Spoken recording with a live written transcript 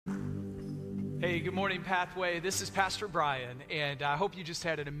Hey, good morning, Pathway. This is Pastor Brian, and I hope you just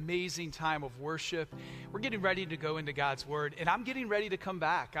had an amazing time of worship. We're getting ready to go into God's Word, and I'm getting ready to come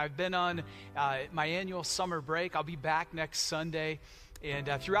back. I've been on my annual summer break. I'll be back next Sunday, and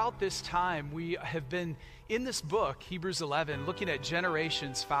throughout this time, we have been in this book, Hebrews 11, looking at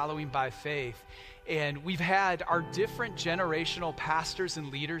generations following by faith. And we've had our different generational pastors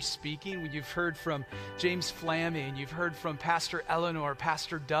and leaders speaking. You've heard from James Flaming, you've heard from Pastor Eleanor,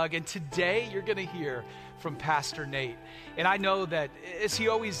 Pastor Doug, and today you're going to hear from Pastor Nate. And I know that, as he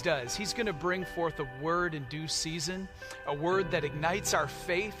always does, he's going to bring forth a word in due season, a word that ignites our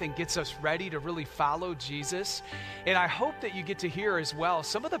faith and gets us ready to really follow Jesus. And I hope that you get to hear as well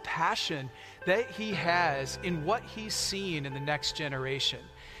some of the passion that he has in what he's seeing in the next generation.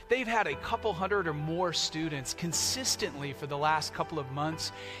 They've had a couple hundred or more students consistently for the last couple of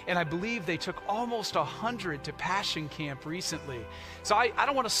months, and I believe they took almost 100 to Passion Camp recently. So I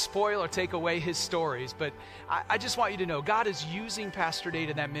don't want to spoil or take away his stories, but I just want you to know God is using Pastor Nate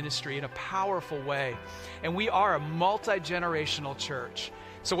in that ministry in a powerful way, and we are a multi-generational church.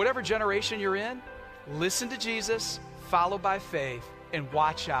 So whatever generation you're in, listen to Jesus, follow by faith, and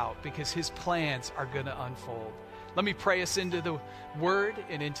watch out because his plans are going to unfold. Let me pray us into the word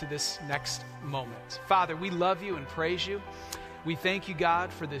and into this next moment. Father, we love you and praise you. We thank you,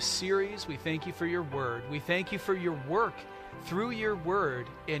 God, for this series. We thank you for your word. We thank you for your work through your word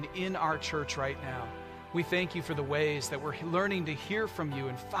and in our church right now. We thank you for the ways that we're learning to hear from you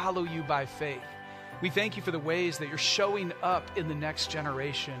and follow you by faith. We thank you for the ways that you're showing up in the next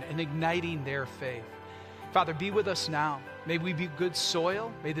generation and igniting their faith. Father, be with us now. May we be good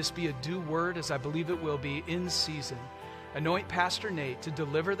soil. May this be a due word, as I believe it will be, in season. Anoint Pastor Nate to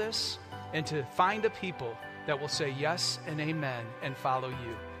deliver this and to find a people that will say yes and amen and follow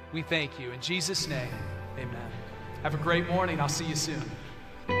you. We thank you. In Jesus' name, amen. Have a great morning. I'll see you soon.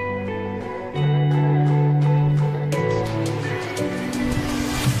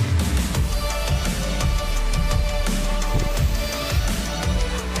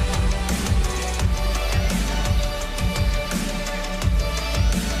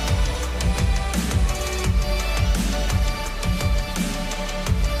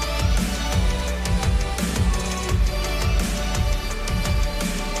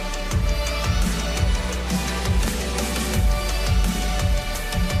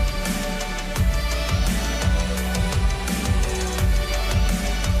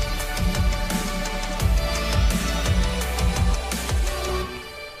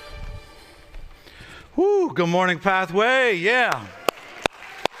 Good morning, Pathway. Yeah.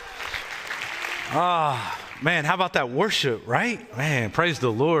 Man, how about that worship, right? Man, praise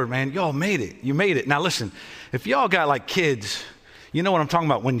the Lord, man. Y'all made it. You made it. Now listen, if y'all got like kids, you know what I'm talking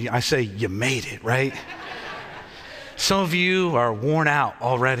about when I say you made it, right? Some of you are worn out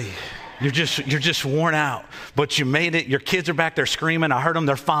already. You're just worn out, but you made it. Your kids are back there screaming. I heard them.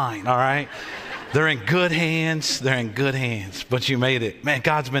 They're fine, all right? They're in good hands. They're in good hands, but you made it. Man,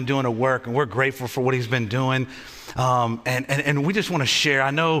 God's been doing a work, and we're grateful for what he's been doing. And we just want to share.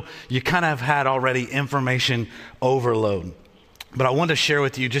 I know you kind of had already information overload, but I wanted to share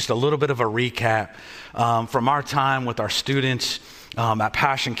with you just a little bit of a recap from our time with our students at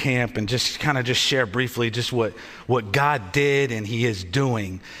Passion Camp, and just kind of just share briefly just what God did and he is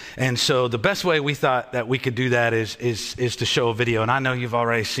doing. And so the best way we thought that we could do that is to show a video. And I know you've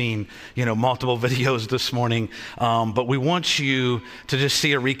already seen, multiple videos this morning, but we want you to just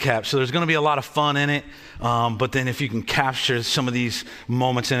see a recap. So there's going to be a lot of fun in it, but then if you can capture some of these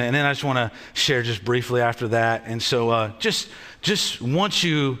moments in it, and then I just want to share just briefly after that. And so just want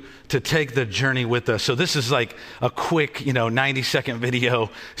you to take the journey with us. So this is like a quick, 90-second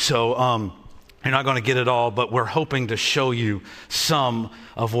video. So you're not going to get it all, but we're hoping to show you some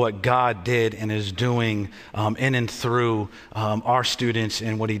of what God did and is doing in and through our students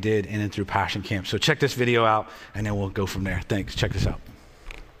and what he did in and through Passion Camp. So check this video out, and then we'll go from there. Thanks. Check this out.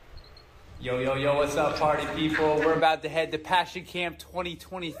 Yo, what's up, party people? We're about to head to Passion Camp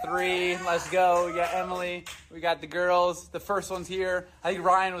 2023. Let's go. We got Emily. We got the girls. The first one's here. I think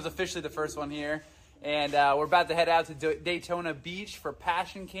Ryan was officially the first one here. And we're about to head out to Daytona Beach for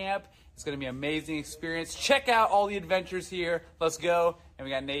Passion Camp. It's going to be an amazing experience. Check out all the adventures here. Let's go. And we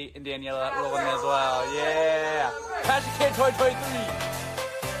got Nate and Daniela rolling as well. Yeah. Passion Camp 2023.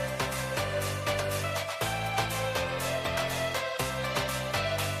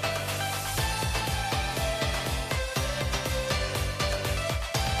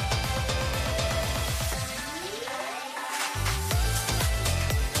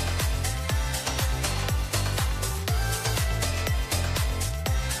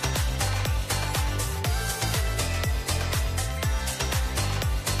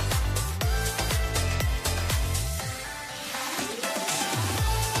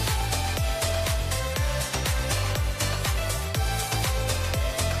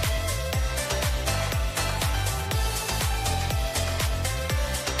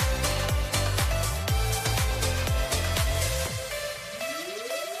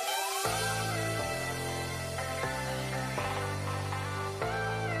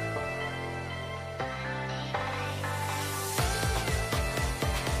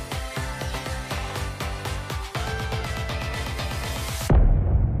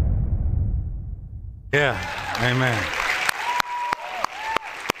 Yeah, amen.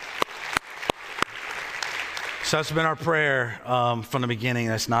 So that's been our prayer from the beginning.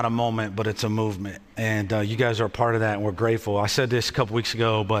 That's not a moment, but it's a movement. And you guys are a part of that, and we're grateful. I said this a couple weeks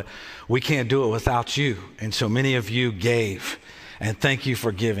ago, but we can't do it without you. And so many of you gave. And thank you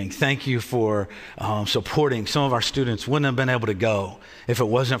for giving. Thank you for supporting. Some of our students wouldn't have been able to go if it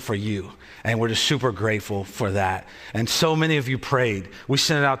wasn't for you. And we're just super grateful for that. And so many of you prayed. We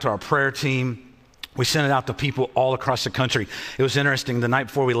sent it out to our prayer team. We sent it out to people all across the country. It was interesting. The night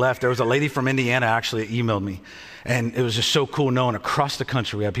before we left, there was a lady from Indiana actually that emailed me. And it was just so cool knowing across the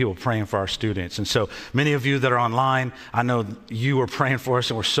country we had people praying for our students. And so many of you that are online, I know you were praying for us,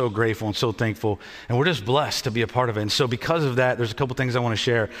 and we're so grateful and so thankful. And we're just blessed to be a part of it. And so because of that, there's a couple things I want to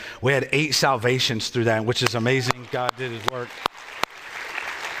share. We had 8 salvations through that, which is amazing. God did his work.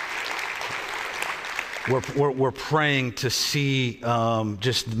 We're praying to see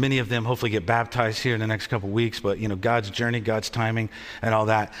just many of them hopefully get baptized here in the next couple of weeks, but God's journey, God's timing, and all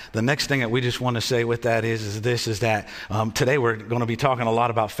that. The next thing that we just want to say with that is that today we're going to be talking a lot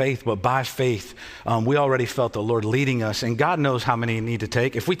about faith, but by faith, we already felt the Lord leading us, and God knows how many you need to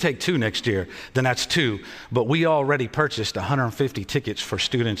take. If we take 2 next year, then that's 2, but we already purchased 150 tickets for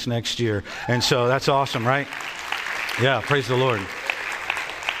students next year, and so that's awesome, right? Yeah, praise the Lord.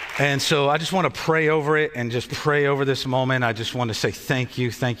 And so I just want to pray over it and just pray over this moment. I just want to say thank you,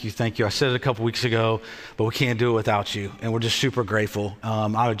 thank you, thank you. I said it a couple weeks ago, but we can't do it without you. And we're just super grateful.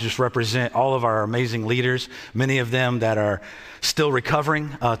 I would just represent all of our amazing leaders, many of them that are still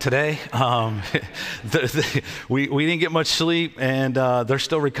recovering today. We didn't get much sleep, and they're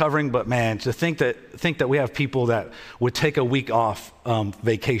still recovering. But man, to think that we have people that would take a week off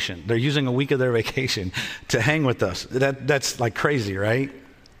vacation. They're using a week of their vacation to hang with us. That's like crazy, right?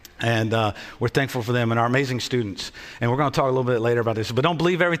 And we're thankful for them and our amazing students. And we're going to talk a little bit later about this. But don't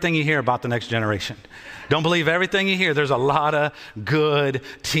believe everything you hear about the next generation. Don't believe everything you hear. There's a lot of good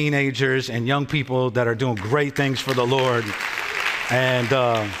teenagers and young people that are doing great things for the Lord. And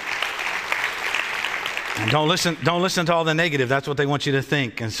don't listen to all the negative. That's what they want you to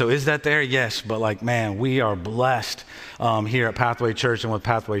think. And so is that there? Yes. But man, we are blessed here at Pathway Church and with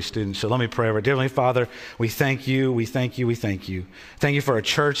Pathway students. So let me pray over. Dear Heavenly Father, we thank you. We thank you. We thank you. Thank you for a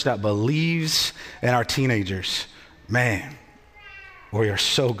church that believes in our teenagers. Man, we are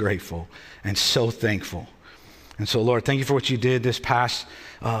so grateful and so thankful. And so, Lord, thank you for what you did this past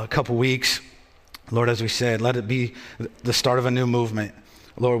couple weeks. Lord, as we said, let it be the start of a new movement.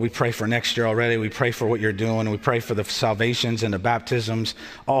 Lord, we pray for next year already. We pray for what you're doing. And we pray for the salvations and the baptisms,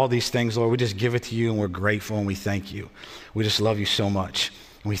 all these things, Lord. We just give it to you, and we're grateful, and we thank you. We just love you so much.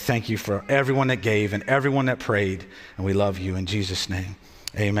 And we thank you for everyone that gave and everyone that prayed, and we love you in Jesus' name.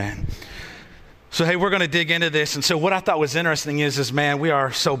 Amen. So, hey, we're going to dig into this. And so what I thought was interesting is, man, we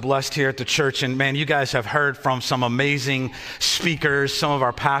are so blessed here at the church. And, man, you guys have heard from some amazing speakers, some of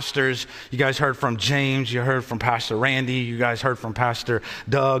our pastors. You guys heard from James. You heard from Pastor Randy. You guys heard from Pastor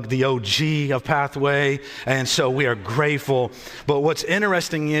Doug, the OG of Pathway. And so we are grateful. But what's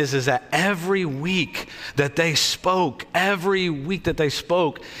interesting is that every week that they spoke,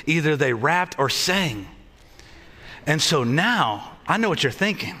 either they rapped or sang. And so now I know what you're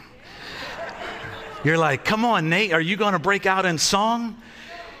thinking. You're like, come on, Nate, are you going to break out in song?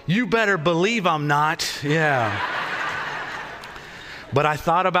 You better believe I'm not. Yeah. But I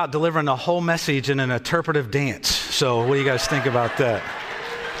thought about delivering the whole message in an interpretive dance. So what do you guys think about that?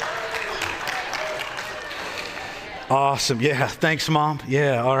 Awesome. Yeah. Thanks, Mom.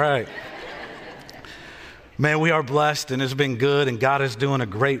 Yeah. All right. Man, we are blessed, and it's been good, and God is doing a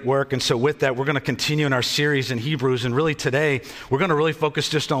great work. And so with that, we're going to continue in our series in Hebrews. And really today, we're going to really focus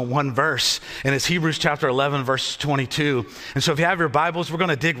just on one verse, and it's Hebrews chapter 11, verse 22. And so if you have your Bibles, we're going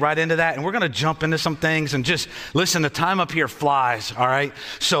to dig right into that, and we're going to jump into some things. And just listen, the time up here flies, all right?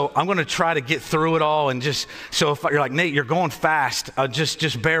 So I'm going to try to get through it all. And just, so if you're like, Nate, you're going fast,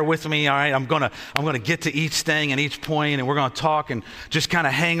 just bear with me, all right? I'm going to get to each thing and each point, and we're going to talk and just kind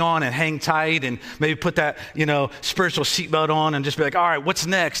of hang on and hang tight, and maybe put that spiritual seatbelt on and just be like, all right, what's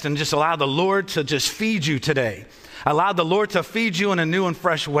next? And just allow the Lord to just feed you today. Allow the Lord to feed you in a new and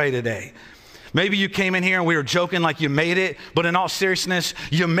fresh way today. Maybe you came in here and we were joking like you made it, but in all seriousness,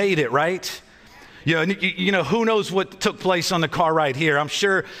 you made it, right? Who knows what took place on the car ride here? I'm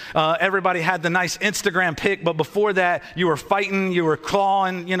sure everybody had the nice Instagram pic, but before that, you were fighting, you were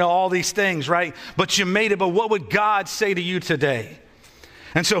clawing, all these things, right? But you made it. But what would God say to you today?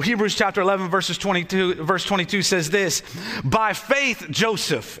 And so Hebrews chapter 11, verse 22 says this, by faith,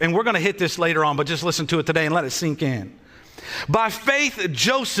 Joseph, and we're going to hit this later on, but just listen to it today and let it sink in. By faith,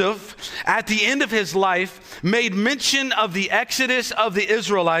 Joseph, at the end of his life, made mention of the exodus of the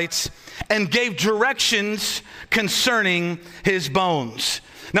Israelites and gave directions concerning his bones.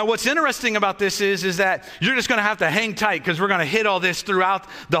 Now, what's interesting about this is that you're just going to have to hang tight because we're going to hit all this throughout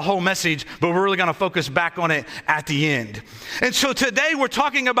the whole message, but we're really going to focus back on it at the end. And so today we're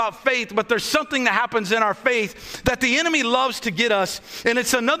talking about faith, but there's something that happens in our faith that the enemy loves to get us, and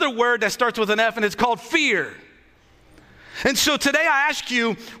it's another word that starts with an F, and it's called fear. And so today I ask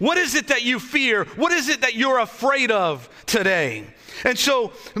you, what is it that you fear? What is it that you're afraid of today? And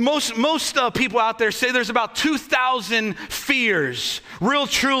so most people out there say there's about 2,000 fears, real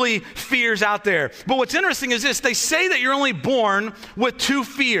truly fears out there. But what's interesting is this, they say that you're only born with 2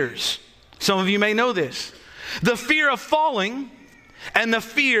 fears. Some of you may know this. The fear of falling and the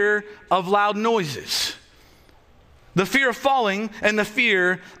fear of loud noises. The fear of falling and the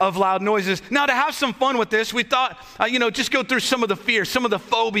fear of loud noises. Now, to have some fun with this, we thought, just go through some of the fears, some of the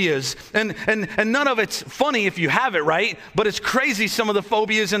phobias. And none of it's funny if you have it, right? But it's crazy, some of the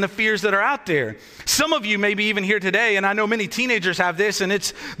phobias and the fears that are out there. Some of you may be even here today, and I know many teenagers have this, and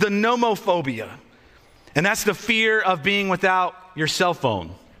it's the nomophobia. And that's the fear of being without your cell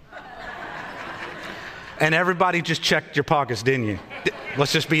phone. And everybody just checked your pockets, didn't you?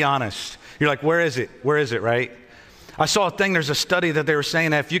 Let's just be honest. You're like, where is it? Where is it, right? I saw a thing, there's a study that they were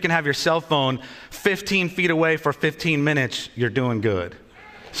saying that if you can have your cell phone 15 feet away for 15 minutes, you're doing good.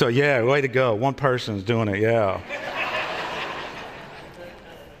 So yeah, way to go. One person's doing it, yeah.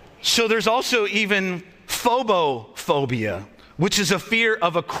 So there's also even phobophobia, which is a fear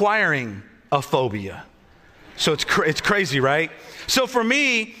of acquiring a phobia. So it's crazy, right? So for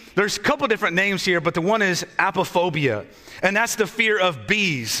me, there's a couple different names here, but the one is apophobia. And that's the fear of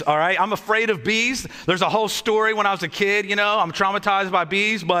bees, all right? I'm afraid of bees. There's a whole story when I was a kid, I'm traumatized by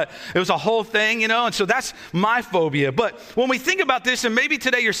bees, but it was a whole thing, and so that's my phobia. But when we think about this, and maybe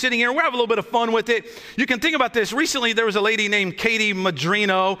today you're sitting here, and we're having a little bit of fun with it, you can think about this. Recently, there was a lady named Katie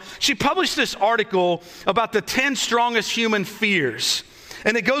Madrino. She published this article about the 10 strongest human fears.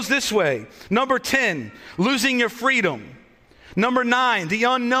 And it goes this way. Number 10, losing your freedom. Number 9, the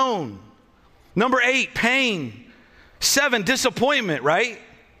unknown. Number 8, pain. 7, disappointment, right?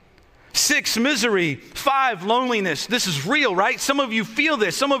 6, misery. 5, loneliness. This is real, right? Some of you feel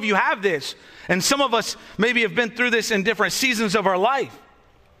this. Some of you have this. And some of us maybe have been through this in different seasons of our life.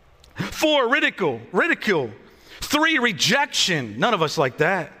 4, ridicule. 3, rejection. None of us like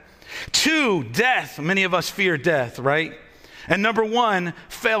that. 2, death. Many of us fear death, right? And number 1,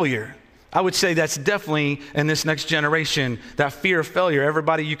 failure. I would say that's definitely in this next generation, that fear of failure.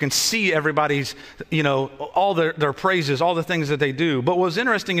 Everybody, you can see everybody's, all their praises, all the things that they do. But what's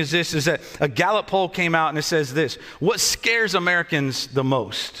interesting is that a Gallup poll came out and it says this: what scares Americans the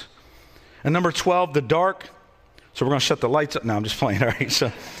most? And number 12, the dark. So we're going to shut the lights up. No, I'm just playing. All right.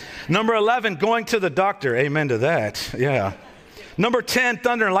 So number 11, going to the doctor. Amen to that. Yeah. Number 10,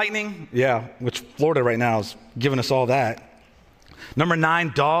 thunder and lightning. Yeah, which Florida right now is giving us all that. Number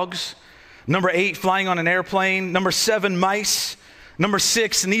 9, dogs. Number 8, flying on an airplane. Number 7, mice. Number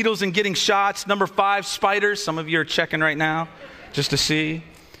 6, needles and getting shots. Number 5, spiders. Some of you are checking right now just to see.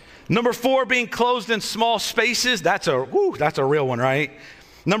 Number 4, being closed in small spaces. That's a real one, right?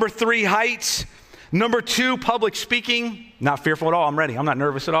 Number 3, heights. Number 2, public speaking. Not fearful at all. I'm ready. I'm not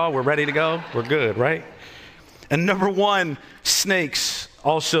nervous at all. We're ready to go. We're good, right? And number 1, snakes.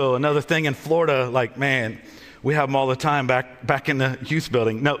 Also another thing in Florida, like, man, we have them all the time back in the youth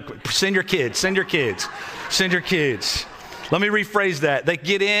building. No, send your kids. Let me rephrase that. They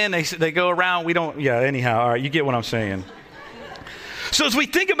get in, they go around. Anyhow, all right, you get what I'm saying. So as we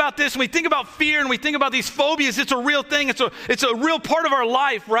think about this, and we think about fear, and we think about these phobias, it's a real thing. It's a real part of our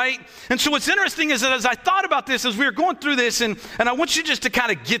life, right? And so what's interesting is that as I thought about this, as we were going through this, and I want you just to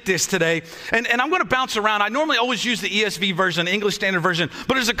kind of get this today, and I'm going to bounce around. I normally always use the ESV version, the English Standard Version,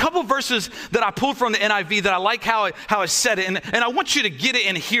 but there's a couple verses that I pulled from the NIV that I like how it said it, and I want you to get it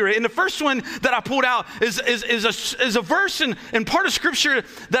and hear it. And the first one that I pulled out is a verse and part of Scripture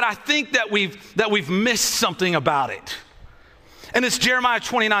that I think that we've missed something about it. And it's Jeremiah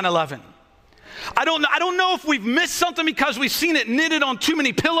 29:11. I don't know if we've missed something because we've seen it knitted on too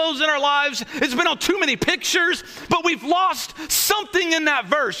many pillows in our lives. It's been on too many pictures, but we've lost something in that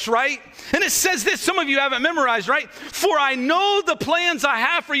verse, right? And it says this, some of you haven't memorized, right? For I know the plans I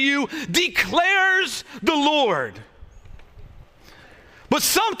have for you, declares the Lord. But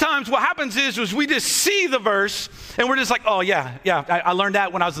sometimes what happens is we just see the verse and we're just like, oh yeah, I learned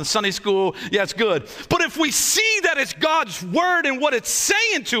that when I was in Sunday school. Yeah, it's good. But if we see that it's God's word and what it's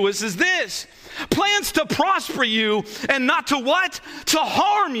saying to us is this: plans to prosper you and not to what? To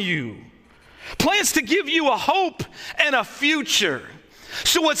harm you. Plans to give you a hope and a future.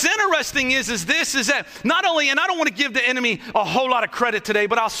 So what's interesting is that not only, and I don't want to give the enemy a whole lot of credit today,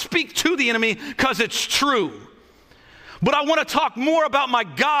 but I'll speak to the enemy because it's true. But I want to talk more about my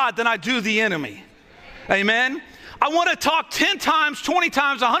God than I do the enemy. Amen? I want to talk 10 times, 20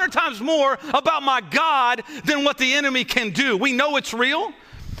 times, 100 times more about my God than what the enemy can do. We know it's real.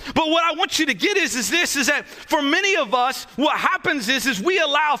 But what I want you to get is that for many of us, what happens is we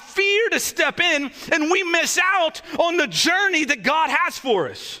allow fear to step in and we miss out on the journey that God has for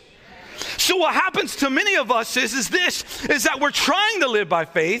us. So what happens to many of us is that we're trying to live by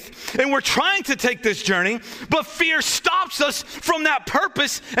faith and we're trying to take this journey, but fear stops us from that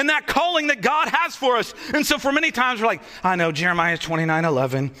purpose and that calling that God has for us. And so for many times we're like, I know Jeremiah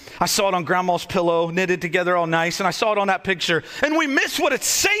 29:11. I saw it on grandma's pillow, knitted together all nice, and I saw it on that picture. And we miss what it's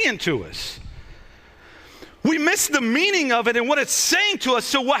saying to us. We miss the meaning of it and what it's saying to us.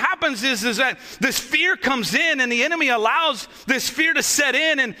 So what happens is that this fear comes in and the enemy allows this fear to set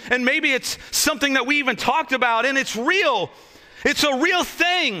in, and maybe it's something that we even talked about, and it's real. It's a real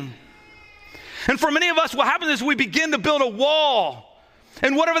thing. And for many of us, what happens is we begin to build a wall.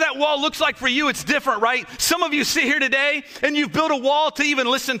 And whatever that wall looks like for you, it's different, right? Some of you sit here today and you've built a wall to even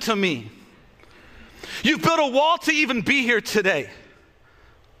listen to me. You've built a wall to even be here today.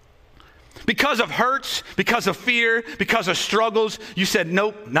 Because of hurts, because of fear, because of struggles, you said,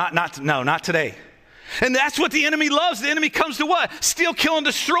 nope, not today. And that's what the enemy loves. The enemy comes to what? Steal, kill, and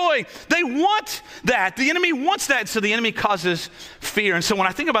destroy. They want that. The enemy wants that. So the enemy causes fear. And so when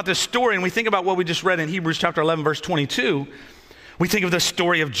I think about this story and we think about what we just read in Hebrews chapter 11, verse 22, we think of the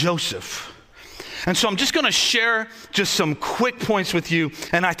story of Joseph. And so I'm just going to share just some quick points with you.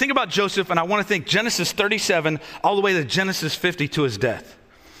 And I think about Joseph, and I want to think Genesis 37 all the way to Genesis 50 to his death.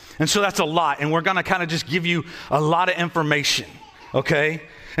 And so that's a lot, and we're going to kind of just give you a lot of information, okay?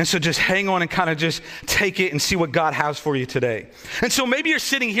 And so just hang on and kind of just take it and see what God has for you today. And so maybe you're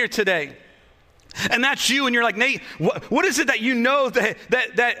sitting here today, and that's you, and you're like, Nate, what is it that you know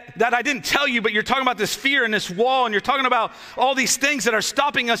that I didn't tell you, but you're talking about this fear and this wall, and you're talking about all these things that are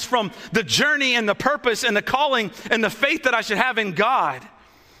stopping us from the journey and the purpose and the calling and the faith that I should have in God.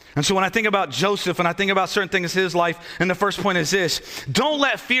 And so when I think about Joseph and I think about certain things in his life, and the first point is this: don't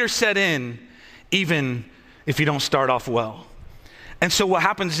let fear set in even if you don't start off well. And so what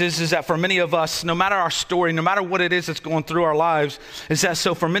happens is that for many of us, no matter our story, no matter what it is that's going through our lives, is that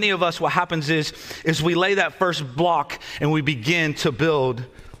so for many of us what happens is we lay that first block and we begin to build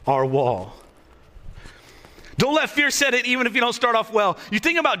our wall. Don't let fear set in even if you don't start off well. You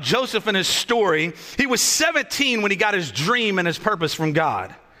think about Joseph and his story. He was 17 when he got his dream and his purpose from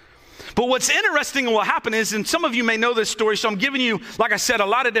God. But what's interesting and what happened is, and some of you may know this story, so I'm giving you, like I said, a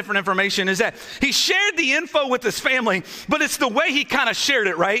lot of different information, is that he shared the info with his family, but it's the way he kind of shared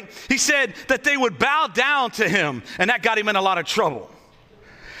it, right? He said that they would bow down to him, and that got him in a lot of trouble.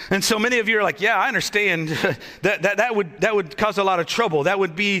 And so many of you are like, yeah, I understand that would cause a lot of trouble. That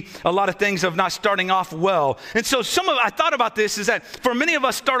would be a lot of things of not starting off well. And so I thought about this is that for many of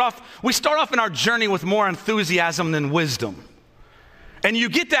us we start off in our journey with more enthusiasm than wisdom. And you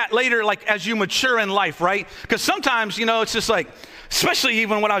get that later, like as you mature in life, right? Because sometimes, it's just like, especially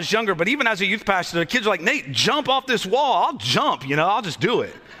even when I was younger, but even as a youth pastor, the kids are like, Nate, jump off this wall. I'll jump, I'll just do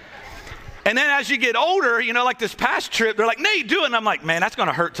it. And then as you get older, like this past trip, they're like, Nate, do it. And I'm like, man, that's going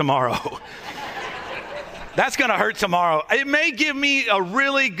to hurt tomorrow. That's going to hurt tomorrow. It may give me a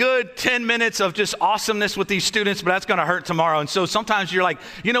really good 10 minutes of just awesomeness with these students, but that's going to hurt tomorrow. And so sometimes you're like,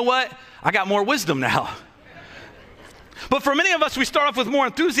 you know what? I got more wisdom now. But for many of us, we start off with more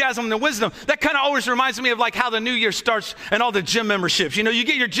enthusiasm than wisdom. That kind of always reminds me of like how the new year starts and all the gym memberships. You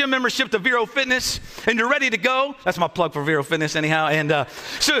get your gym membership to Vero Fitness and you're ready to go. That's my plug for Vero Fitness anyhow. And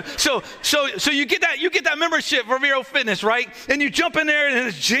so you get that membership for Vero Fitness, right? And you jump in there and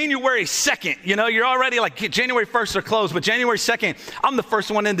it's January 2nd. You're already like January 1st are closed, but January 2nd, I'm the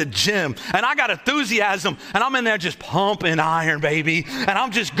first one in the gym and I got enthusiasm and I'm in there just pumping iron, baby. And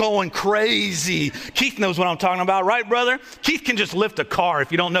I'm just going crazy. Keith knows what I'm talking about, right, brother? Keith can just lift a car.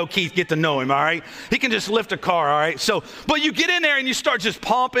 If you don't know Keith, get to know him, all right? He can just lift a car, all right? But you get in there and you start just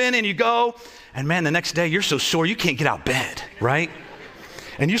pumping and you go, and man, the next day you're so sore you can't get out of bed, right?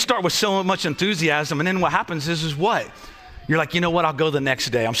 And you start with so much enthusiasm, and then what happens is what? You're like, you know what? I'll go the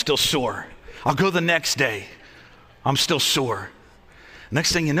next day. I'm still sore. I'll go the next day. I'm still sore.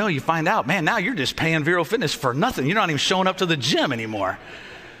 Next thing you know, you find out, man, now you're just paying Vero Fitness for nothing. You're not even showing up to the gym anymore.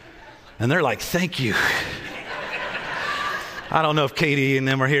 And they're like, thank you. I don't know if Katie and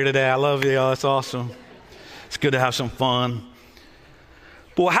them are here today. I love you all. It's awesome. It's good to have some fun.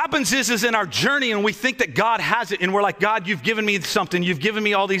 But what happens is in our journey, and we think that God has it, and we're like, God, you've given me something. You've given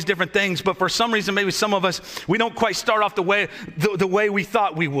me all these different things. But for some reason, maybe some of us, we don't quite start off the way we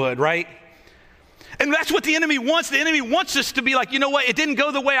thought we would, right? And that's what the enemy wants. The enemy wants us to be like, you know what? It didn't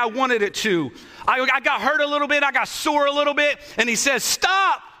go the way I wanted it to. I got hurt a little bit. I got sore a little bit. And he says,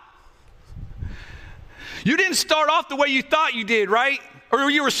 stop. You didn't start off the way you thought you did, right? Or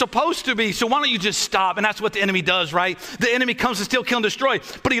you were supposed to be, so why don't you just stop? And that's what the enemy does, right? The enemy comes to steal, kill, and destroy.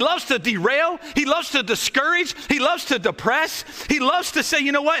 But he loves to derail. He loves to discourage. He loves to depress. He loves to say,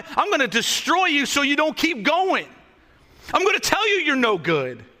 you know what? I'm going to destroy you so you don't keep going. I'm going to tell you you're no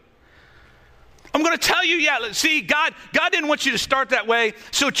good. I'm going to tell you, see, God didn't want you to start that way,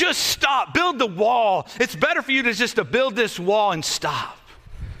 so just stop. Build the wall. It's better for you to just to build this wall and stop.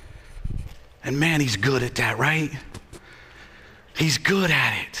 And man, he's good at that, right? He's good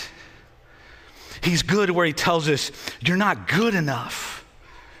at it. He's good where he tells us, you're not good enough.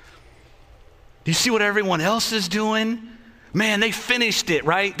 Do you see what everyone else is doing? Man, they finished it,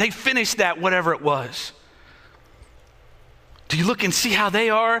 right? They finished that, whatever it was. Do you look and see how they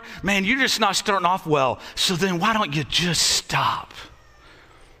are? Man, you're just not starting off well. So then why don't you just stop?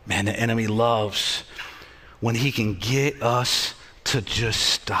 Man, the enemy loves when he can get us to just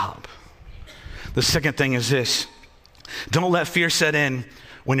stop. The second thing is this. Don't let fear set in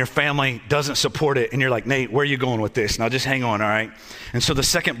when your family doesn't support it and you're like, Nate, where are you going with this? Now just hang on, all right? And so the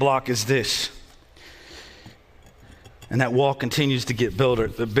second block is this. And that wall continues to get bigger.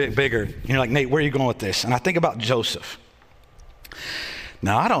 And you're like, Nate, where are you going with this? And I think about Joseph.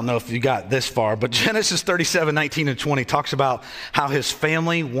 Now, I don't know if you got this far, but Genesis 37, 19 and 20 talks about how his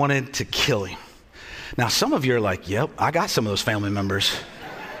family wanted to kill him. Now, some of you are like, yep, I got some of those family members.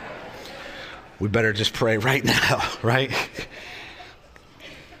 We better just pray right now, right?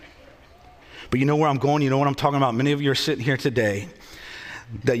 But you know where I'm going? You know what I'm talking about? Many of you are sitting here today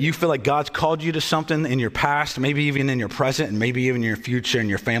that you feel like God's called you to something in your past, maybe even in your present, and maybe even in your future, and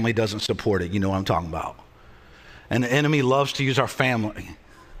your family doesn't support it. You know what I'm talking about. And the enemy loves to use our family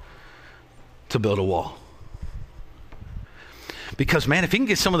to build a wall. Because, man, if he can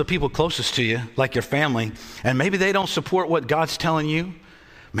get some of the people closest to you, like your family, and maybe they don't support what God's telling you,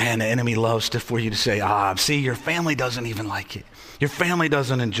 man, the enemy loves for you to say, see, your family doesn't even like it. Your family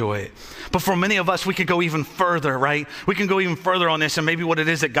doesn't enjoy it. But for many of us, we could go even further, right? We can go even further on this and maybe what it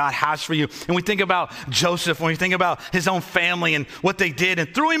is that God has for you. And we think about Joseph, when we think about his own family and what they did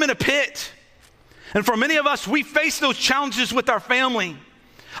and threw him in a pit. And for many of us, we face those challenges with our family.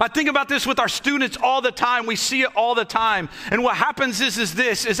 I think about this with our students all the time. We see it all the time. And what happens is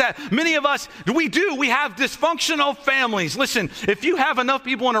that many of us, we have dysfunctional families. Listen, if you have enough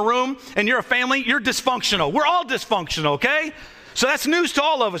people in a room and you're a family, you're dysfunctional. We're all dysfunctional, okay? So that's news to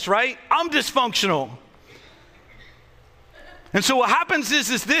all of us, right? I'm dysfunctional. And so what happens is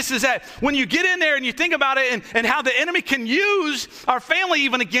that when you get in there and you think about it and how the enemy can use our family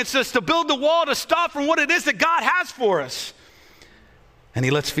even against us to build the wall to stop from what it is that God has for us. And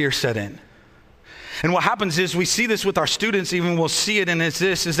he lets fear set in. And what happens is we see this with our students, even we'll see it, and it's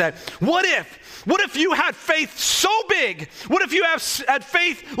this, is that what if you had faith so big? What if you had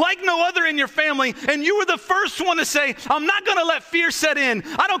faith like no other in your family and you were the first one to say, I'm not going to let fear set in.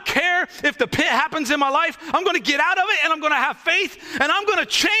 I don't care if the pit happens in my life. I'm going to get out of it and I'm going to have faith and I'm going to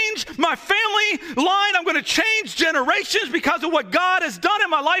change my family line. I'm going to change generations because of what God has done in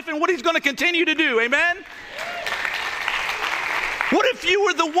my life and what he's going to continue to do. Amen? What if you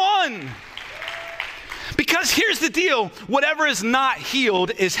were the one? Because here's the deal. Whatever is not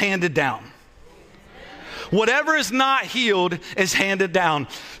healed is handed down. Whatever is not healed is handed down.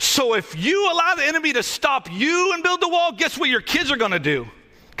 So if you allow the enemy to stop you and build the wall, guess what your kids are going to do?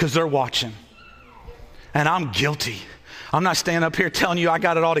 Because they're watching. And I'm guilty. I'm not standing up here telling you I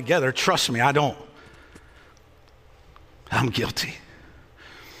got it all together. Trust me, I don't. I'm guilty.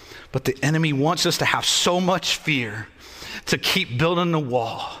 But the enemy wants us to have so much fear to keep building the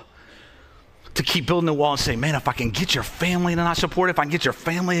wall. To keep building the wall and say, man, if I can get your family to not support it, if I can get your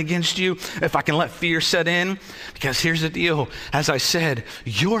family against you, if I can let fear set in. Because here's the deal. As I said,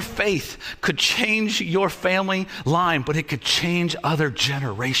 your faith could change your family line, but it could change other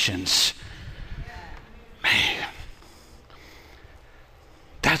generations. Man,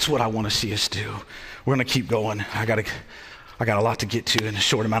 that's what I want to see us do. We're going to keep going. I got a lot to get to in a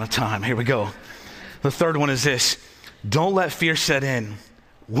short amount of time. Here we go. The third one is this. Don't let fear set in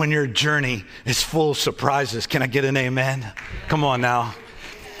when your journey is full of surprises. Can I get an amen? Come on now.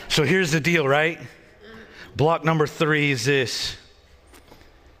 So here's the deal, right? Block number 3 is this.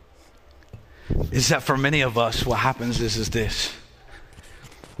 Is that for many of us, what happens is this.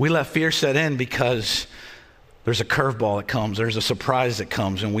 We let fear set in because There's a curveball that comes. There's a surprise that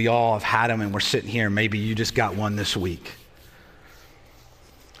comes, and we all have had them, and we're sitting here, and maybe you just got one this week.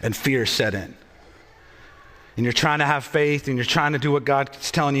 And fear set in. And you're trying to have faith, and you're trying to do what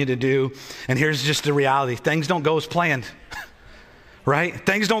God's telling you to do. And here's just the reality. Things don't go as planned. Right?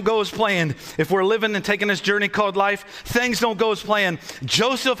 Things don't go as planned. If we're living and taking this journey called life, things don't go as planned.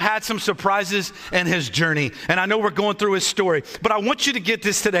 Joseph had some surprises in his journey, and I know we're going through his story, but I want you to get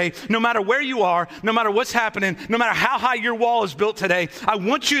this today. No matter where you are, no matter what's happening, no matter how high your wall is built today, I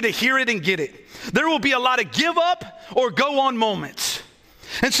want you to hear it and get it. There will be a lot of give up or go on moments.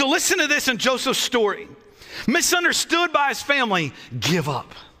 And so listen to this in Joseph's story. Misunderstood by his family, give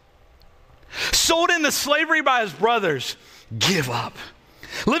up. Sold into slavery by his brothers, give up.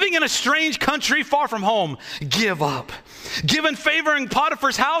 Living in a strange country far from home, give up. Given favor in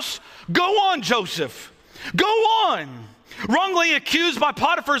Potiphar's house, go on, Joseph. Go on. Wrongly accused by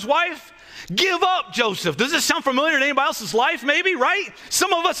Potiphar's wife, give up, Joseph. Does this sound familiar to anybody else's life? Maybe, right?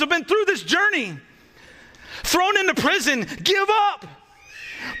 Some of us have been through this journey. Thrown into prison, give up.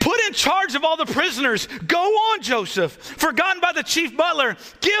 Put in charge of all the prisoners, go on, Joseph. Forgotten by the chief butler,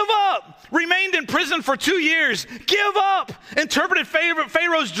 give up. Remained in prison for 2 years, give up. Interpreted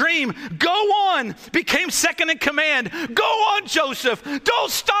Pharaoh's dream, go on. Became second in command, go on, Joseph. Don't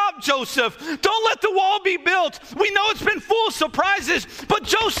stop, Joseph. Don't let the wall be built. We know it's been full of surprises, but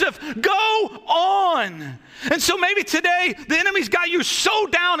Joseph, go on. And so maybe today the enemy's got you so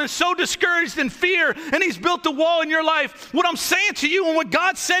down and so discouraged in fear, and he's built the wall in your life. What I'm saying to you and what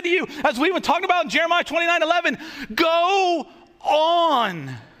God said to you, as we've been talking about in Jeremiah 29:11, go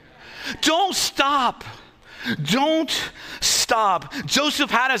on. Don't stop. Don't stop.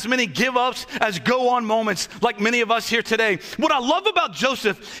 Joseph had as many give ups as go on moments like many of us here today. What I love about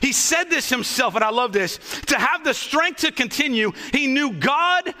Joseph, he said this himself, and I love this. To have the strength to continue, he knew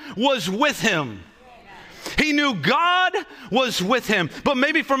God was with him. He knew God was with him. But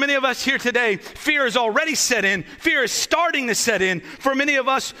maybe for many of us here today, fear is already set in. Fear is starting to set in. For many of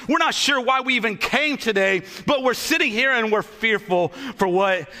us, we're not sure why we even came today, but we're sitting here and we're fearful for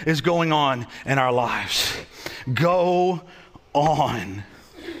what is going on in our lives. Go on.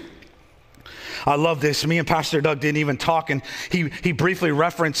 I love this. Me and Pastor Doug didn't even talk, and he briefly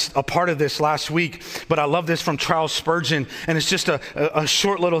referenced a part of this last week, but I love this from Charles Spurgeon, and it's just a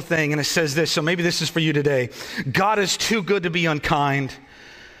short little thing, and it says this, so maybe this is for you today. God is too good to be unkind.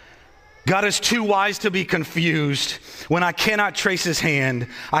 God is too wise to be confused. When I cannot trace his hand,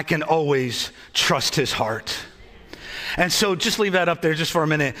 I can always trust his heart. And so just leave that up there just for a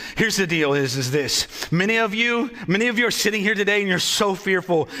minute. Here's the deal is this. Many of you are sitting here today and you're so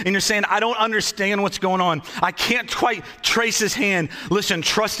fearful and you're saying, I don't understand what's going on. I can't quite trace his hand. Listen,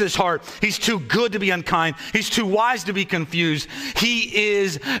 trust his heart. He's too good to be unkind. He's too wise to be confused. He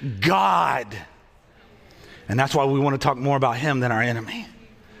is God. And that's why we want to talk more about him than our enemy.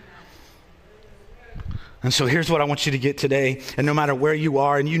 And so here's what I want you to get today, and no matter where you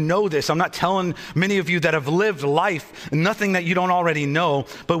are, and you know this, I'm not telling many of you that have lived life, nothing that you don't already know,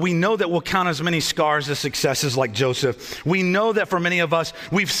 but we know that we'll count as many scars as successes like Joseph. We know that for many of us,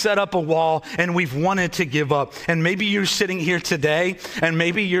 we've set up a wall and we've wanted to give up. And maybe you're sitting here today, and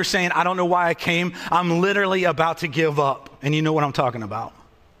maybe you're saying, I don't know why I came. I'm literally about to give up. And you know what I'm talking about.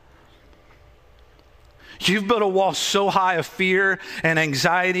 You've built a wall so high of fear and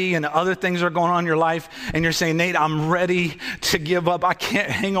anxiety and other things are going on in your life, and you're saying, Nate, I'm ready to give up. I can't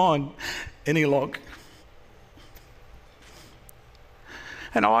hang on any longer.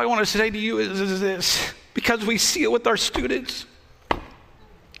 And all I want to say to you is this, because we see it with our students.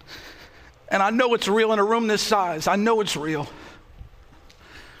 And I know it's real in a room this size. I know it's real.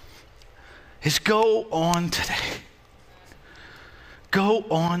 Is go on today. Go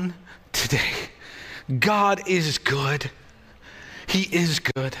on today. God is good. He is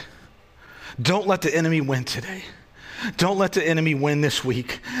good. Don't let the enemy win today. Don't let the enemy win this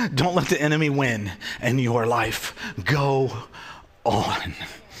week. Don't let the enemy win in your life. Go on.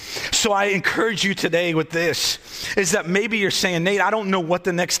 So I encourage you today with this, is that maybe you're saying, Nate, I don't know what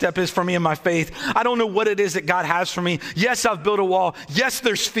the next step is for me in my faith. I don't know what it is that God has for me. Yes, I've built a wall. Yes,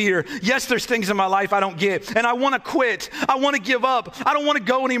 there's fear. Yes, there's things in my life I don't get. And I want to quit. I want to give up. I don't want to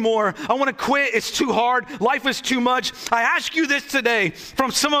go anymore. I want to quit. It's too hard. Life is too much. I ask you this today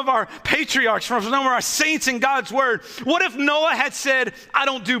from some of our patriarchs, from some of our saints in God's word. What if Noah had said, I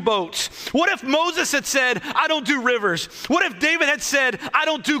don't do boats? What if Moses had said, I don't do rivers? What if David had said, I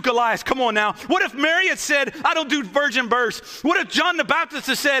don't do Goliath? Come on now. What if Mary had said, I don't do virgin births? What if John the Baptist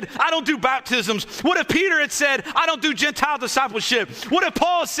had said, I don't do baptisms? What if Peter had said, I don't do Gentile discipleship? What if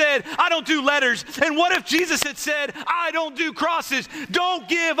Paul said, I don't do letters? And what if Jesus had said, I don't do crosses? Don't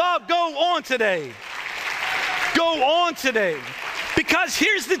give up. Go on today. go on today. Because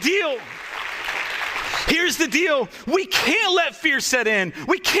here's the deal. Here's the deal. We can't let fear set in.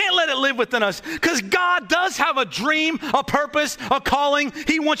 We can't let it live within us, because God does have a dream, a purpose, a calling.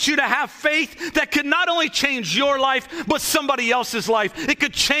 He wants you to have faith that could not only change your life, but somebody else's life. It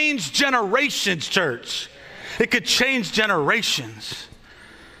could change generations, church. It could change generations.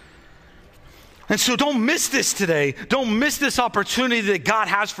 And so don't miss this today. Don't miss this opportunity that God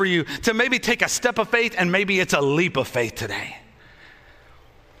has for you to maybe take a step of faith, and maybe it's a leap of faith today.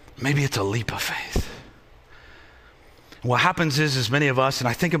 Maybe it's a leap of faith. What happens is many of us, and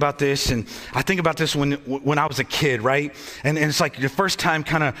I think about this, and I think about this when I was a kid, right? And it's like your first time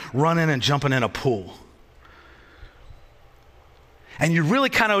kind of running and jumping in a pool. And you really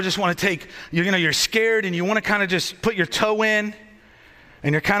kind of just want to take, you're scared, and you want to kind of just put your toe in,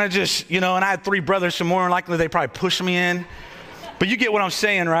 and you're kind of just, and I had 3 brothers, so more than likely they probably pushed me in. But you get what I'm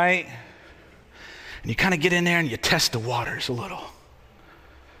saying, right? And you kind of get in there and you test the waters a little.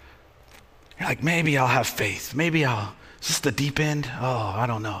 You're like, maybe I'll have faith. Is this the deep end? Oh, I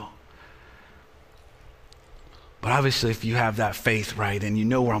don't know. But obviously, if you have that faith, right, and you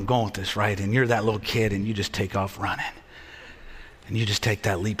know where I'm going with this, right, and you're that little kid and you just take off running, and you just take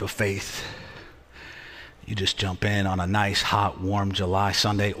that leap of faith, you just jump in on a nice, hot, warm July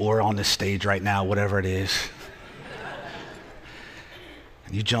Sunday, or on this stage right now, whatever it is.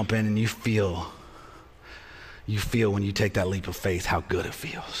 And you jump in and you feel when you take that leap of faith how good it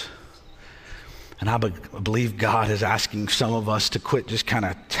feels. And I believe God is asking some of us to quit just kind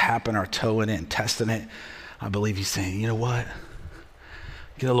of tapping our toe in it and testing it. I believe he's saying, you know what?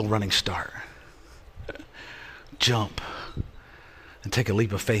 Get a little running start. Jump and take a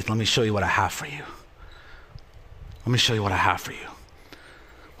leap of faith. Let me show you what I have for you. Let me show you what I have for you.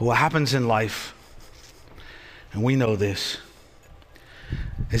 But what happens in life, and we know this,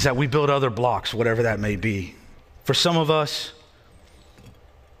 is that we build other blocks, whatever that may be. For some of us,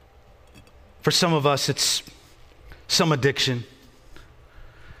 it's some addiction.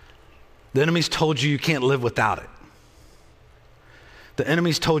 The enemy's told you can't live without it. The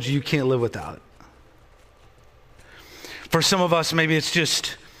enemy's told you can't live without it. For some of us, maybe it's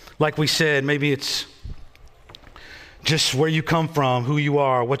just, like we said, maybe it's just where you come from, who you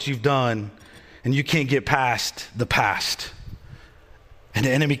are, what you've done, and you can't get past the past. And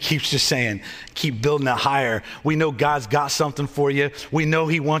the enemy keeps just saying, keep building it higher. We know God's got something for you. We know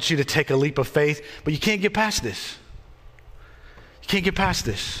he wants you to take a leap of faith, but you can't get past this. You can't get past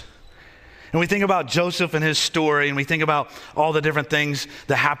this. And we think about Joseph and his story, and we think about all the different things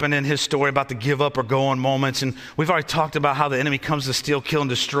that happen in his story, about the give up or go on moments. And we've already talked about how the enemy comes to steal, kill, and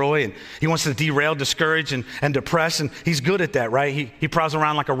destroy. And he wants to derail, discourage, and depress. And he's good at that, right? He prowls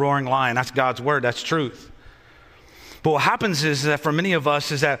around like a roaring lion. That's God's word. That's truth. But what happens is that for many of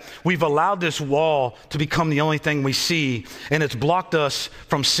us is that we've allowed this wall to become the only thing we see, and it's blocked us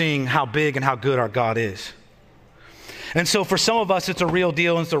from seeing how big and how good our God is. And so for some of us, it's a real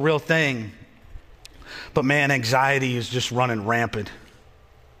deal and it's a real thing. But man, anxiety is just running rampant.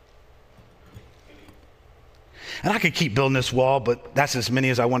 And I could keep building this wall, but that's as many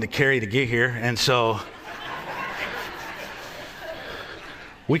as I wanted to carry to get here. And so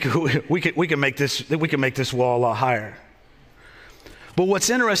we can make this wall a lot higher. But what's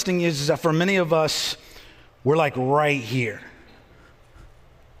interesting is that for many of us, we're like right here.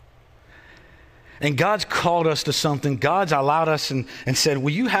 And God's called us to something. God's allowed us and said, will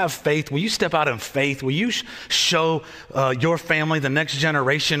you have faith? Will you step out in faith? Will you show your family, the next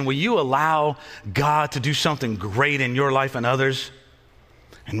generation? Will you allow God to do something great in your life and others?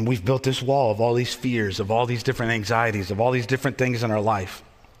 And we've built this wall of all these fears, of all these different anxieties, of all these different things in our life.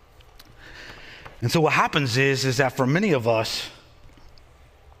 And so what happens is that for many of us,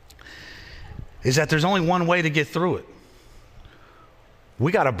 is that there's only one way to get through it.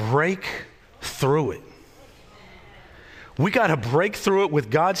 We got to break through it. We got to break through it with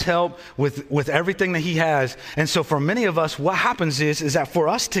God's help, with everything that he has. And so for many of us, what happens is that for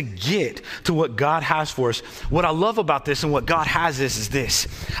us to get to what God has for us, what I love about this and what God has is this.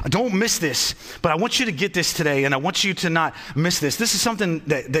 Don't miss this, but I want you to get this today, and I want you to not miss this. This is something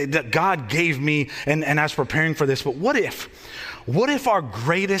that God gave me, and I was preparing for this. But what if our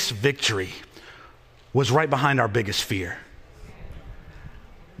greatest victory was right behind our biggest fear?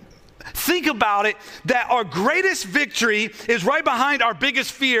 Think about it, that our greatest victory is right behind our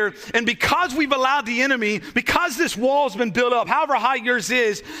biggest fear. And because we've allowed the enemy, because this wall's been built up, however high yours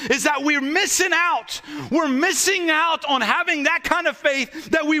is that we're missing out. We're missing out on having that kind of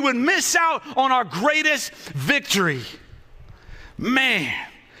faith that we would miss out on our greatest victory. Man,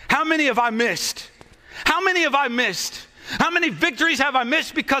 how many have I missed? How many have I missed? How many victories have I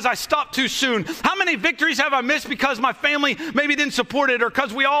missed because I stopped too soon? How many victories have I missed because my family maybe didn't support it or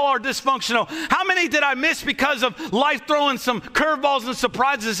because we all are dysfunctional? How many did I miss because of life throwing some curveballs and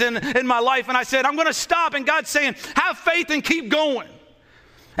surprises in my life? And I said, I'm going to stop. And God's saying, have faith and keep going.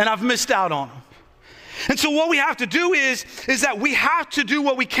 And I've missed out on them. And so what we have to do is that we have to do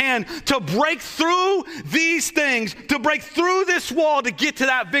what we can to break through these things, to break through this wall to get to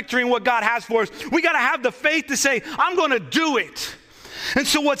that victory and what God has for us. We got to have the faith to say, I'm going to do it. And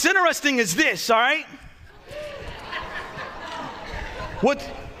so what's interesting is this, all right?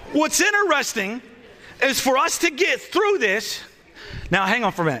 What's interesting is for us to get through this. Now, hang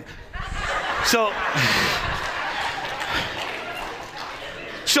on for a minute. So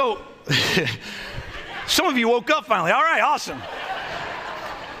some of you woke up finally. All right, awesome.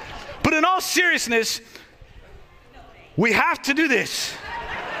 But in all seriousness, we have to do this.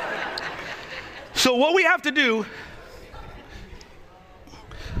 So what we have to do,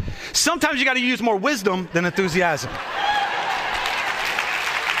 sometimes you got to use more wisdom than enthusiasm.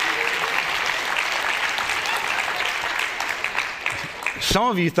 Some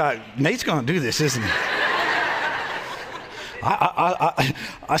of you thought, Nate's going to do this, isn't he?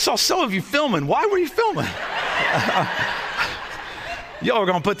 I saw some of you filming. Why were you filming? Y'all were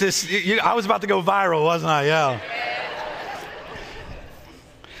going to put this, I was about to go viral, wasn't I? Yeah.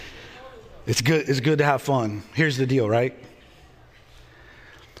 It's good to have fun. Here's the deal, right?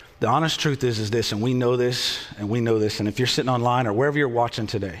 The honest truth is this, and we know this, and if you're sitting online or wherever you're watching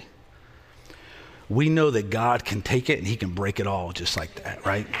today, we know that God can take it and he can break it all just like that,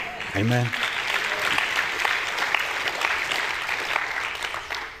 right? Amen.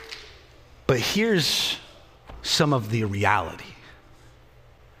 But here's some of the reality,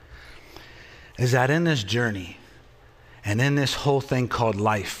 is that in this journey and in this whole thing called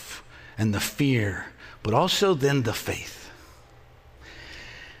life and the fear, but also then the faith,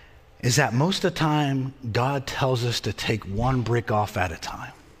 is that most of the time God tells us to take one brick off at a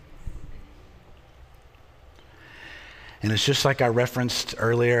time. And it's just like I referenced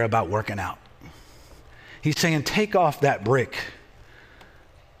earlier about working out. He's saying, take off that brick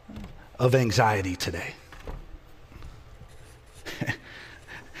of anxiety today.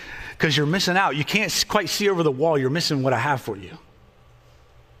 Because you're missing out. You can't quite see over the wall. You're missing what I have for you.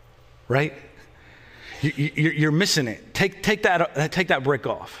 Right? You're missing it. Take that brick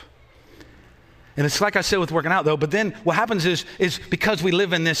off. And it's like I said with working out though, but then what happens is because we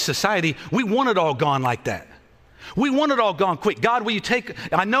live in this society, we want it all gone like that. We want it all gone quick. God, will you take,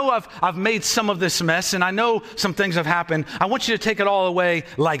 I know I've made some of this mess and I know some things have happened. I want you to take it all away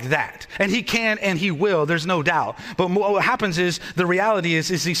like that. And he can and he will, there's no doubt. But what happens is, the reality is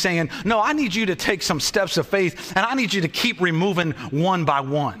he's saying, no, I need you to take some steps of faith and I need you to keep removing one by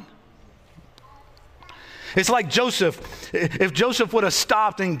one. It's like Joseph. If Joseph would have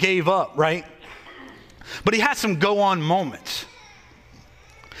stopped and gave up, right? But he had some go on moments.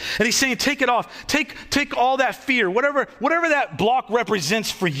 And he's saying, take it off. Take all that fear, whatever that block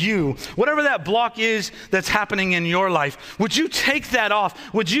represents for you, whatever that block is that's happening in your life. Would you take that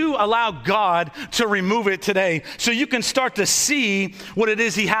off? Would you allow God to remove it today so you can start to see what it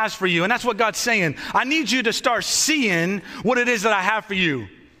is he has for you? And that's what God's saying. I need you to start seeing what it is that I have for you.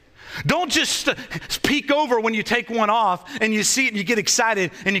 Don't just peek over when you take one off and you see it and you get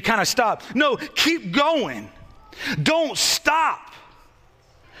excited and you kind of stop. No, keep going. Don't stop.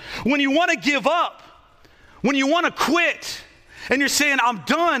 When you want to give up, when you want to quit, and you're saying, I'm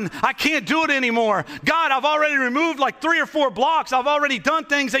done, I can't do it anymore. God, I've already removed like 3 or 4 blocks. I've already done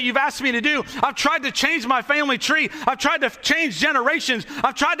things that you've asked me to do. I've tried to change my family tree. I've tried to change generations.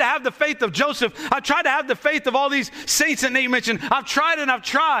 I've tried to have the faith of Joseph. I've tried to have the faith of all these saints that Nate mentioned. I've tried and I've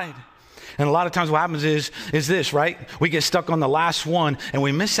tried. And a lot of times what happens is this, right? We get stuck on the last one and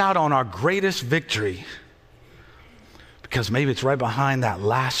we miss out on our greatest victory. Because maybe it's right behind that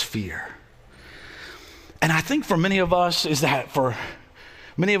last fear. And I think for many of us is that for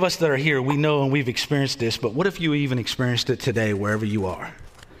many of us that are here, we know and we've experienced this, but what if you even experienced it today wherever you are?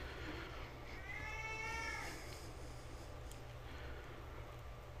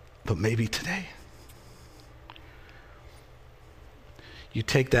 But maybe today, you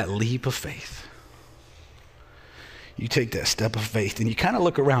take that leap of faith. You take that step of faith and you kind of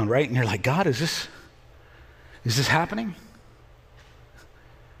look around, right? And you're like, God, is this happening?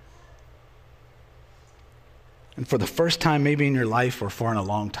 And for the first time maybe in your life or for in a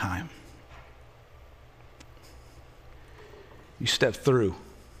long time, you step through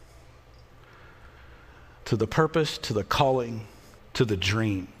to the purpose, to the calling, to the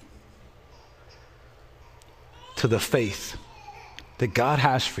dream, to the faith that God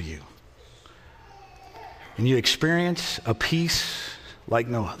has for you. and you experience a peace like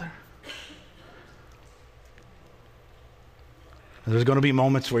no other. There's going to be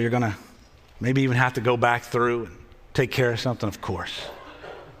moments where you're going to maybe even have to go back through and take care of something, of course.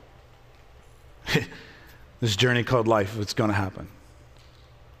 This journey called life, it's going to happen.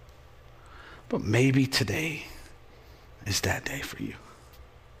 But maybe today is that day for you.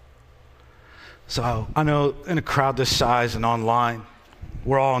 So I know in a crowd this size and online,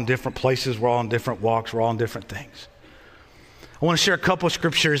 we're all in different places, we're all in different walks, we're all in different things. I want to share a couple of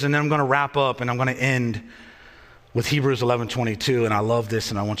scriptures and then I'm going to wrap up and I'm going to end with Hebrews 11:22, and I love this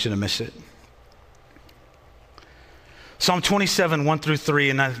and I want you to miss it. Psalm 27,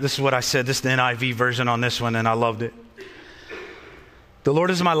 1-3, and this is what I said. This is the NIV version on this one, and I loved it. The Lord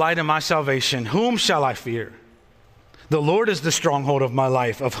is my light and my salvation. Whom shall I fear? The Lord is the stronghold of my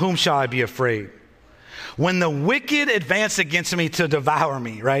life. Of whom shall I be afraid? When the wicked advance against me to devour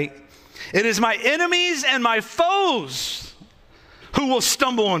me, right? It is my enemies and my foes who will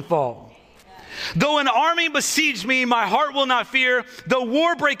stumble and fall. Though an army besiege me, my heart will not fear. Though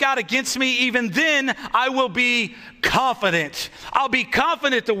war break out against me, even then I will be confident. I'll be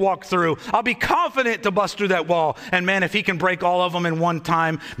confident to walk through. I'll be confident to bust through that wall. And man, if he can break all of them in one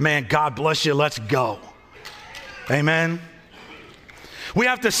time, man, God bless you. Let's go. Amen. We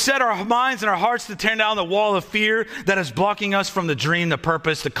have to set our minds and our hearts to tear down the wall of fear that is blocking us from the dream, the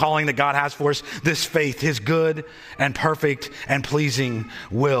purpose, the calling that God has for us, this faith, his good and perfect and pleasing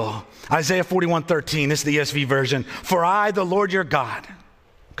will. Isaiah 41:13, this is the ESV version. For I, the Lord your God,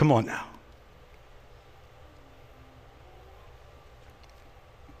 come on now.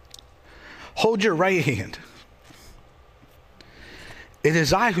 Hold your right hand. It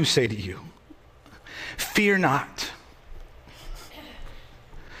is I who say to you, fear not.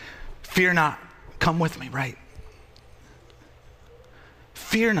 Fear not. Come with me, right?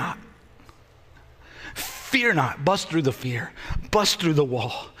 Fear not. Fear not. Bust through the fear. Bust through the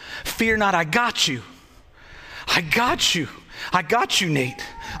wall. Fear not. I got you. I got you. I got you, Nate.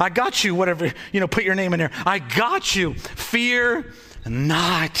 I got you, whatever, put your name in there. I got you. Fear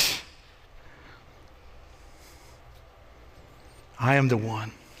not. I am the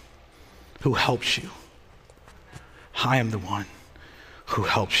one who helps you. I am the one who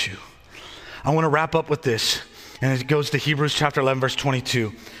helps you. I want to wrap up with this, and it goes to Hebrews chapter 11, verse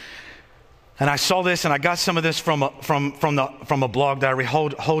 22. And I saw this, and I got some of this from a blog that I read,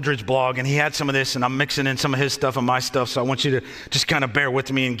 Holdridge blog, and he had some of this, and I'm mixing in some of his stuff and my stuff, so I want you to just kind of bear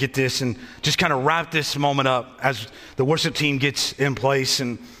with me and get this, and just kind of wrap this moment up as the worship team gets in place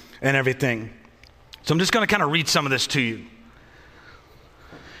and everything. So I'm just going to kind of read some of this to you.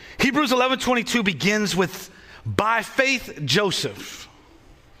 Hebrews 11:22 begins with, by faith, Joseph.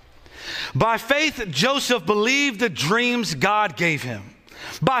 By faith, Joseph believed the dreams God gave him.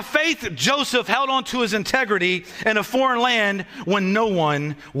 By faith, Joseph held on to his integrity in a foreign land when no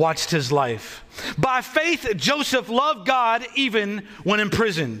one watched his life. By faith, Joseph loved God even when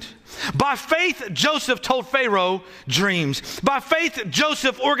imprisoned. By faith, Joseph told Pharaoh dreams. By faith,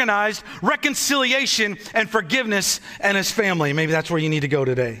 Joseph organized reconciliation and forgiveness in his family. Maybe that's where you need to go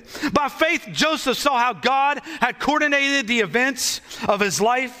today. By faith, Joseph saw how God had coordinated the events of his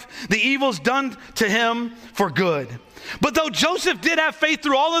life, the evils done to him for good. But though Joseph did have faith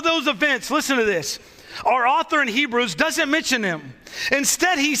through all of those events, listen to this. Our author in Hebrews doesn't mention him.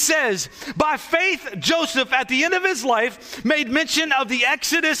 Instead, he says, by faith, Joseph, at the end of his life, made mention of the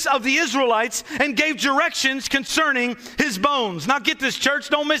exodus of the Israelites and gave directions concerning his bones. Now get this, church,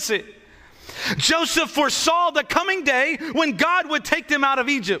 don't miss it. Joseph foresaw the coming day when God would take them out of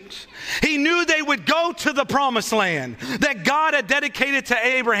Egypt. He knew they would go to the promised land that God had dedicated to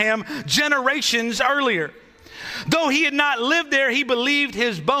Abraham generations earlier. Though he had not lived there, he believed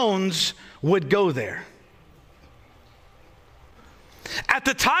his bones would go there. At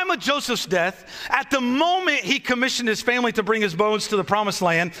the time of Joseph's death, at the moment he commissioned his family to bring his bones to the promised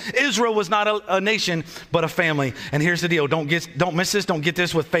land, Israel was not a nation, but a family. And here's the deal. Don't miss this. Don't get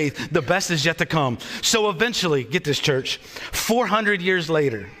this with faith. The best is yet to come. So eventually, get this, church, 400 years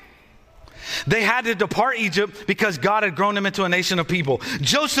later, they had to depart Egypt because God had grown them into a nation of people.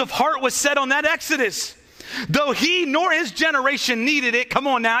 Joseph's heart was set on that exodus. Though he nor his generation needed it. Come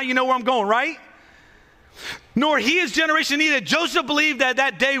on now, you know where I'm going, right? Nor his generation needed it. Joseph believed that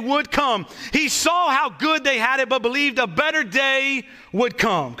that day would come. He saw how good they had it, but believed a better day would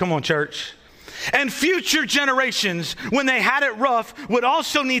come. Come on, church. And future generations, when they had it rough, would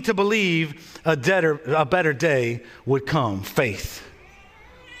also need to believe a better day would come. Faith.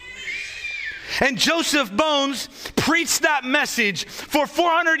 And Joseph Bones preached that message for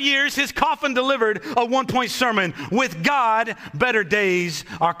 400 years. His coffin delivered a one-point sermon. With God, better days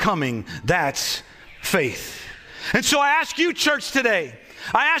are coming. That's faith. And so I ask you, church, today,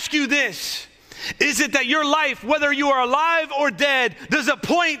 I ask you this. Is it that your life, whether you are alive or dead, does it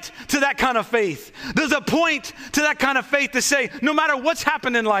point to that kind of faith? Does it point to that kind of faith to say, no matter what's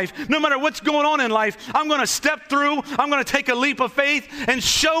happened in life, no matter what's going on in life, I'm going to step through, I'm going to take a leap of faith and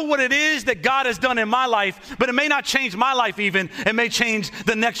show what it is that God has done in my life, but it may not change my life even. It may change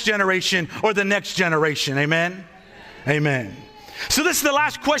the next generation or the next generation. Amen? Amen. So this is the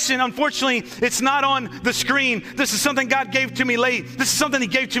last question. Unfortunately, it's not on the screen. This is something God gave to me late. This is something he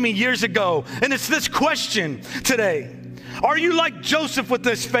gave to me years ago. And it's this question today. Are you like Joseph with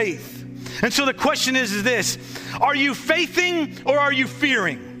this faith? And so the question is this. Are you faithing or are you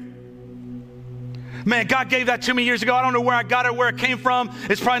fearing? Man, God gave that to me years ago. I don't know where I got it, where it came from.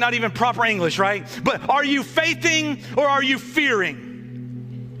 It's probably not even proper English, right? But are you faithing or are you fearing?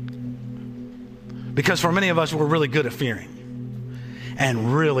 Because for many of us, we're really good at fearing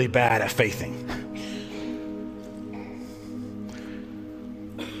and really bad at faithing.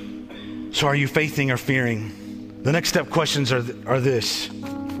 So are you faithing or fearing? The next step questions are this.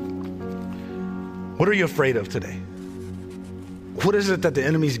 What are you afraid of today? What is it that the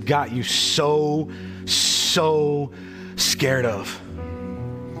enemy's got you so scared of?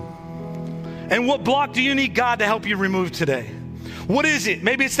 And what block do you need God to help you remove today? What is it?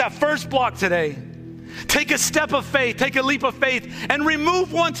 Maybe it's that first block today. Take a step of faith, take a leap of faith, and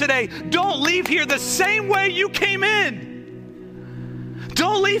remove one today. Don't leave here the same way you came in.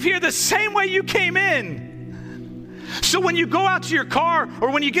 Don't leave here the same way you came in. So when you go out to your car or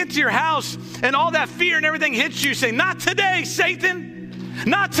when you get to your house and all that fear and everything hits you, say, not today, Satan.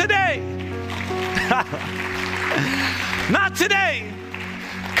 Not today. Not today.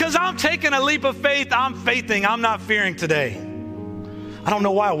 Because I'm taking a leap of faith. I'm faithing. I'm not fearing today. I don't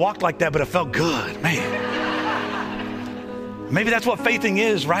know why I walked like that, but it felt good, man. Maybe that's what faithing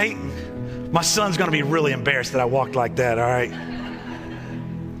is, right? My son's going to be really embarrassed that I walked like that, all right?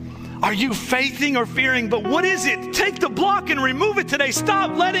 Are you faithing or fearing? But what is it? Take the block and remove it today.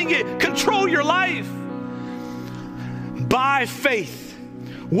 Stop letting it control your life. By faith,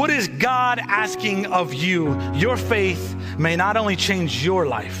 what is God asking of you? Your faith may not only change your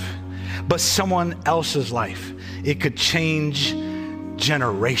life, but someone else's life. It could change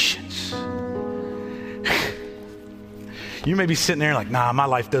generations. You may be sitting there like, nah, my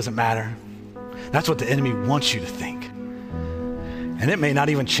life doesn't matter. That's what the enemy wants you to think. And it may not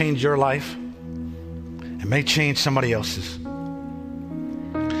even change your life. It may change somebody else's.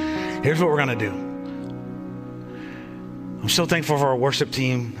 Here's what we're going to do. I'm so thankful for our worship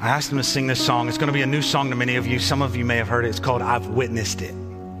team. I asked them to sing this song. It's going to be a new song to many of you. Some of you may have heard it. It's called I've Witnessed It.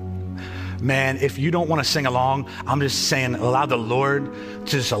 Man, if you don't want to sing along, I'm just saying, allow the Lord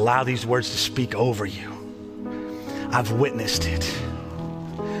to just allow these words to speak over you. I've witnessed it.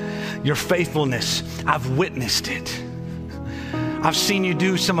 Your faithfulness, I've witnessed it. I've seen you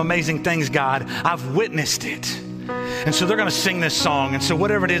do some amazing things, God. I've witnessed it. And so they're going to sing this song. And so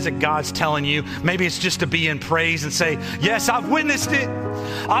whatever it is that God's telling you, maybe it's just to be in praise and say, yes, I've witnessed it.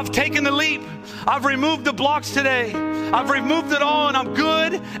 I've taken the leap. I've removed the blocks today. I've removed it all and I'm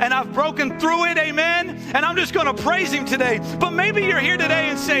good and I've broken through it. Amen. And I'm just going to praise him today. But maybe you're here today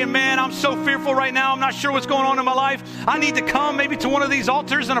and saying, man, I'm so fearful right now. I'm not sure what's going on in my life. I need to come maybe to one of these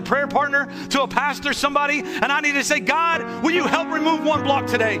altars and a prayer partner, to a pastor, somebody. And I need to say, God, will you help remove one block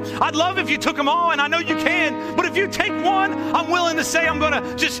today? I'd love if you took them all, and I know you can. But if you take one, I'm willing to say I'm going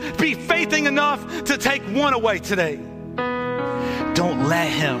to just be faithing enough to take one away today. Don't let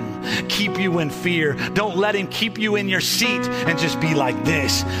him keep you in fear. Don't let him keep you in your seat and just be like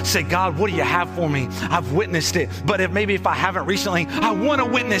this. Say, God, what do you have for me? I've witnessed it. But if I haven't recently, I want to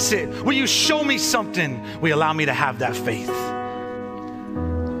witness it. Will you show me something? Will you allow me to have that faith?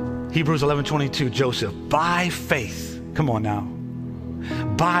 Hebrews 11:22, Joseph, by faith. Come on now.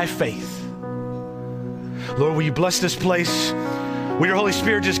 By faith. Lord, will you bless this place? Will your Holy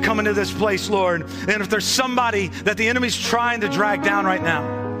Spirit just come into this place, Lord? And if there's somebody that the enemy's trying to drag down right now,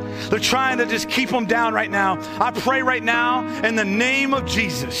 they're trying to just keep them down right now, I pray right now in the name of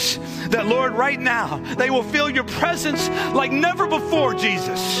Jesus that, Lord, right now, they will feel your presence like never before,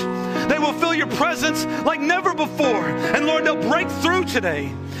 Jesus. They will feel your presence like never before. And Lord, they'll break through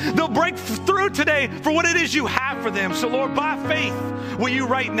today. They'll break through today for what it is you have for them. So Lord, by faith, will you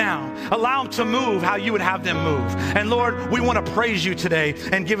right now allow them to move how you would have them move? And Lord, we want to praise you today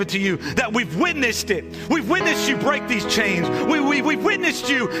and give it to you that we've witnessed it. We've witnessed you break these chains. We've witnessed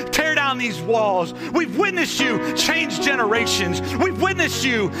you tear down these walls. We've witnessed you change generations. We've witnessed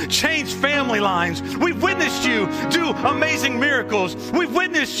you change family lines. We've witnessed you do amazing miracles. We've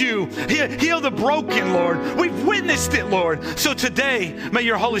witnessed you heal the broken, Lord. We've witnessed it, Lord. So today, may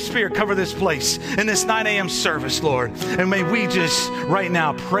your Holy Holy Spirit, cover this place in this 9 a.m. service, Lord. And may we just right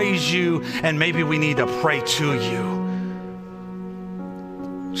now praise you, and maybe we need to pray to you.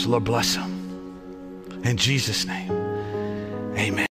 So Lord, bless them. In Jesus' name, amen.